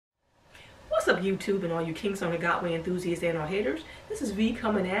YouTube and all you Kingston and Godway enthusiasts and all haters? This is V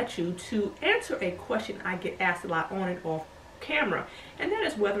coming at you to answer a question I get asked a lot on and off camera, and that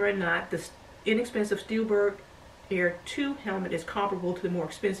is whether or not the inexpensive Steelbird Air 2 helmet is comparable to the more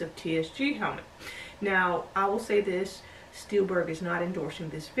expensive TSG helmet. Now, I will say this, Steelbird is not endorsing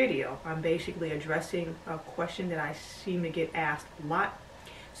this video. I'm basically addressing a question that I seem to get asked a lot,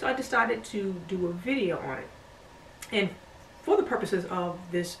 so I decided to do a video on it. And for the purposes of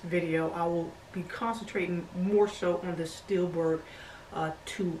this video, I will be concentrating more so on the Steelbird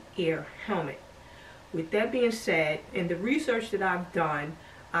 2 Air helmet. With that being said, in the research that I've done,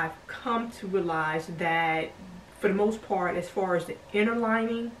 I've come to realize that for the most part, as far as the inner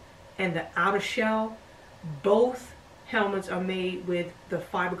lining and the outer shell, both helmets are made with the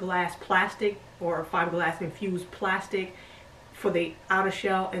fiberglass plastic or fiberglass infused plastic for the outer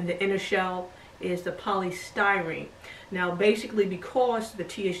shell, and the inner shell is the polystyrene. Now basically, because the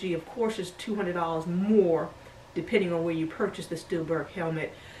TSG of course is $200 more depending on where you purchase the Steelbird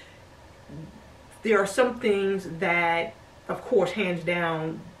helmet, there are some things that of course hands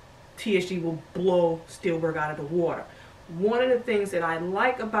down TSG will blow Steelbird out of the water. One of the things that I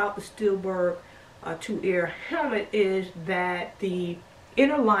like about the Steelbird 2 Air helmet is that the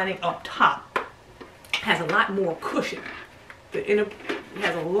inner lining up top has a lot more cushion. The inner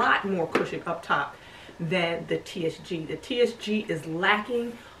has a lot more cushion up top than the TSG. The TSG is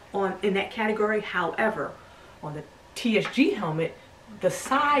lacking in that category. However, on the TSG helmet, the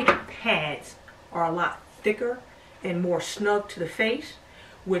side pads are a lot thicker and more snug to the face,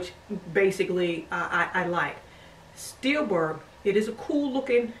 which basically I like. Steelbird, it is a cool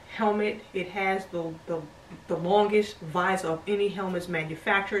looking helmet. It has the longest visor of any helmets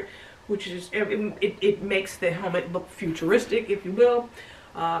manufactured, which is it makes the helmet look futuristic, if you will.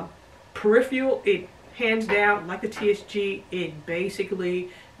 Peripheral, it hands down, like the TSG, it basically,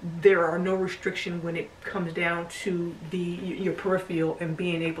 there are no restrictions when it comes down to your peripheral and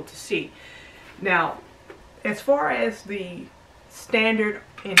being able to see. Now, as far as the standard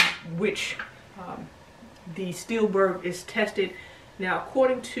in which the Steelbird is tested, now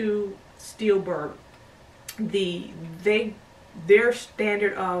according to Steelbird, their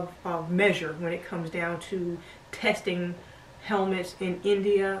standard of measure when it comes down to testing helmets in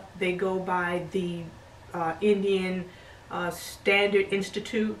India, they go by the Indian Standard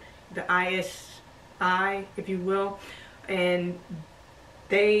Institute, the ISI, if you will, and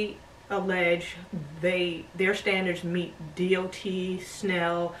they allege their standards meet DOT,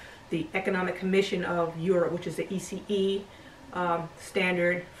 SNEL, the Economic Commission of Europe, which is the ECE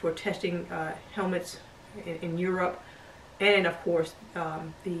standard for testing helmets in Europe, and of course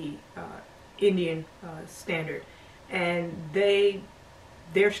the Indian standard. And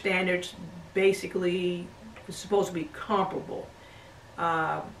their standards basically is supposed to be comparable.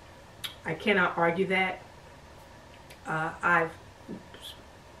 I cannot argue that. I've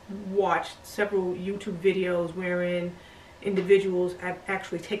watched several YouTube videos wherein individuals have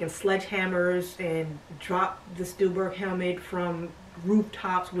actually taken sledgehammers and dropped the Steelbird helmet from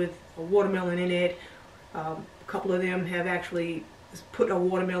rooftops with a watermelon in it. A couple of them have actually put a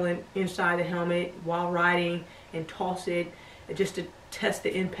watermelon inside the helmet while riding and toss it just to test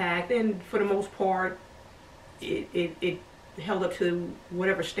the impact, and for the most part it held up to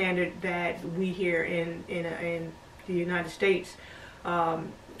whatever standard that we here in the United States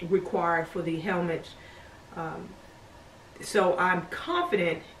required for the helmets. So I'm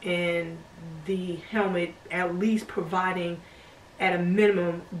confident in the helmet at least providing at a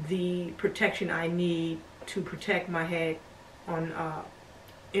minimum the protection I need to protect my head on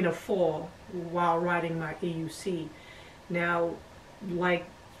in a fall while riding my EUC. Now, like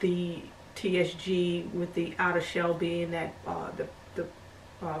the TSG with the outer shell being that the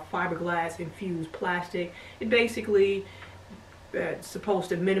fiberglass infused plastic, it basically supposed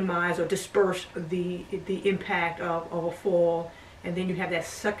to minimize or disperse the impact of a fall. And then you have that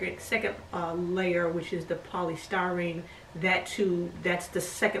second layer, which is the polystyrene. That's the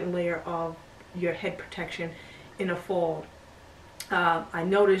second layer of your head protection in a fall. I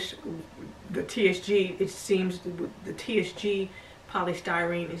noticed the TSG, it seems the TSG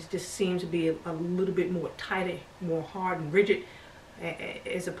polystyrene just seems to be a little bit more tighter, more hard and rigid,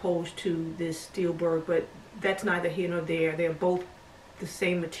 as opposed to this Steelbird, but that's neither here nor there. They're both the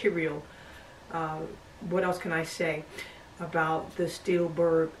same material. What else can I say about the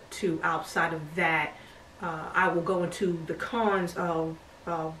Steelbird 2 outside of that? I will go into the cons of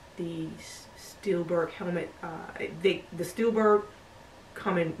the Steelbird helmet. The Steelbird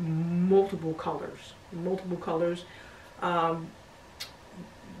come in multiple colors.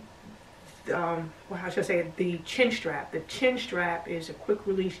 well, how should I say it, the chin strap. The chin strap is a quick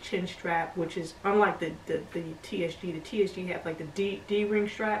release chin strap, which is unlike the TSG. The TSG have like the D-ring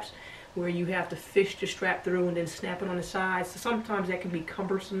straps where you have to fish the strap through and then snap it on the sides. So sometimes that can be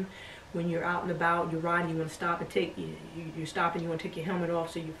cumbersome when you're out and about, you're riding, you want to stop and take, you're stopping, you want to take your helmet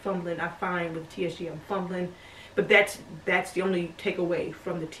off, so you're fumbling. I find with TSG I'm fumbling, but that's the only takeaway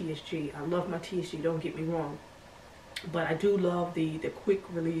from the TSG. I love my TSG, don't get me wrong, but I do love the quick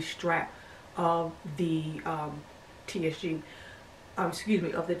release strap of the TSG, excuse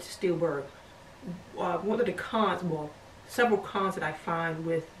me, of the Steelbird. One of the cons, well, several cons that I find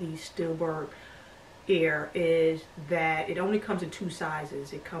with the Steelbird Air is that it only comes in 2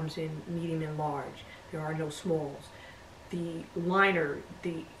 sizes. It comes in medium and large. There are no smalls. The liner,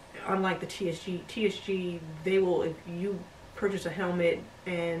 unlike the TSG, they will, if you purchase a helmet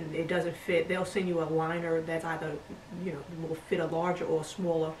and it doesn't fit, they'll send you a liner that's either, you know, will fit a larger or a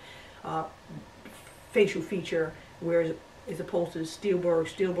smaller facial feature, whereas as opposed to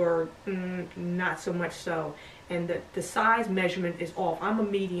Steelbird, not so much so. And the size measurement is off. I'm a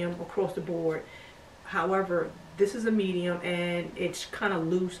medium across the board. However, this is a medium and it's kind of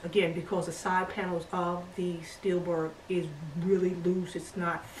loose, again, because the side panels of the Steelbird is really loose. It's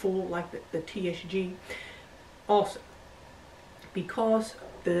not full like the TSG. Also, because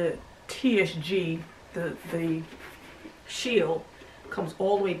the TSG, the shield comes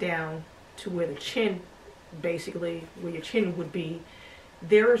all the way down to where the chin, basically where your chin would be,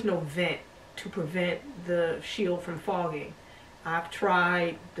 there is no vent to prevent the shield from fogging. I've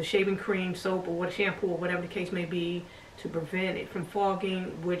tried the shaving cream, soap, or what shampoo, or whatever the case may be, to prevent it from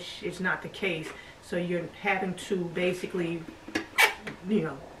fogging, which is not the case. So you're having to basically, you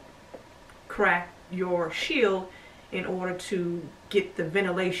know, crack your shield in order to get the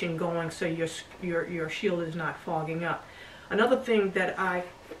ventilation going, so your shield is not fogging up. Another thing that I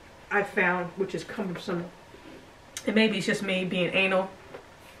found, which is cumbersome, and maybe it's just me being anal,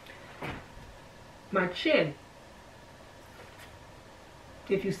 my chin.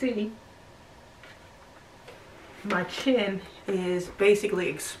 If you see, my chin is basically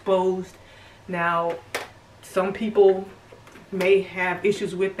exposed. Now, some people may have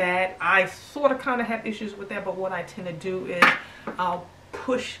issues with that. I sort of kind of have issues with that, but what I tend to do is I'll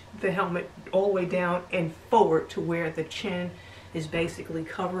push the helmet all the way down and forward to where the chin is basically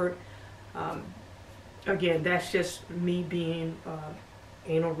covered. Again, that's just me being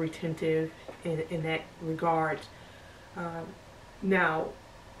anal retentive in that regard. Now,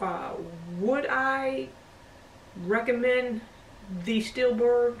 would I recommend the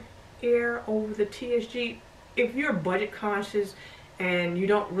Steelbird Air over the TSG? If you're budget conscious and you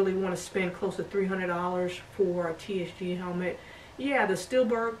don't really want to spend close to $300 for a TSG helmet, yeah, the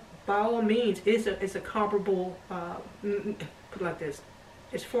Steelbird by all means is a comparable, put it like this,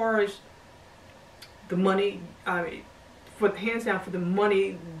 as far as the money, hands down for the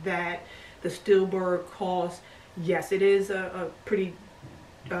money that the Steelbird costs, yes, it is a pretty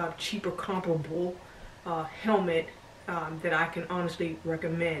cheaper comparable helmet that I can honestly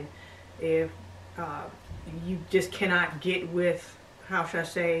recommend. If you just cannot get with, how should I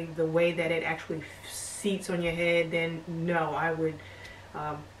say, the way that it actually seats on your head, then no, I would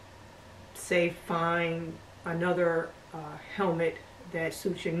say find another helmet that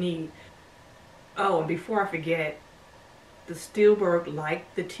suits your need. Oh, and before I forget, the Steelbird,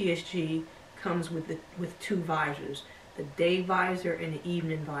 like the TSG, comes with 2 visors, the day visor and the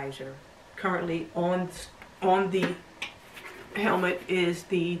evening visor. Currently on the helmet is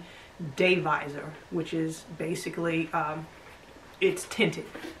the day visor, which is basically it's tinted.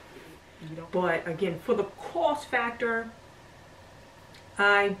 But again, for the cost factor,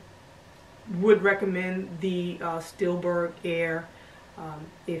 I would recommend the Steelbird Air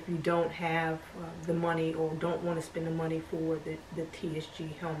if you don't have the money or don't want to spend the money for the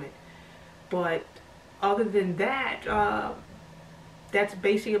TSG helmet. But other than that, that's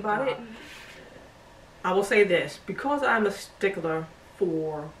basically about it. I will say this, because I'm a stickler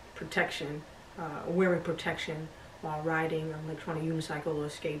for protection, wearing protection while riding an electronic unicycle or a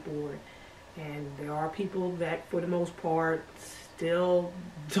skateboard, and there are people that for the most part still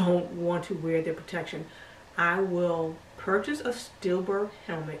don't want to wear their protection, I will purchase a Steelbird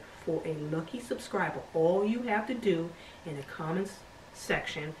helmet for a lucky subscriber. All you have to do in the comments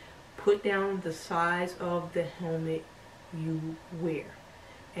section, put down the size of the helmet you wear.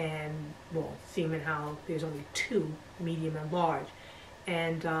 And, well, seeing how there's only 2, medium and large.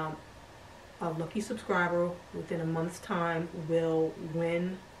 And a lucky subscriber within a month's time will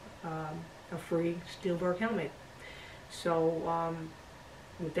win a free Steelbird helmet. So,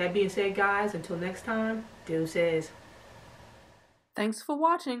 with that being said, guys, until next time, Deuces. Thanks for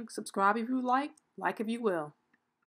watching. Subscribe if you like if you will.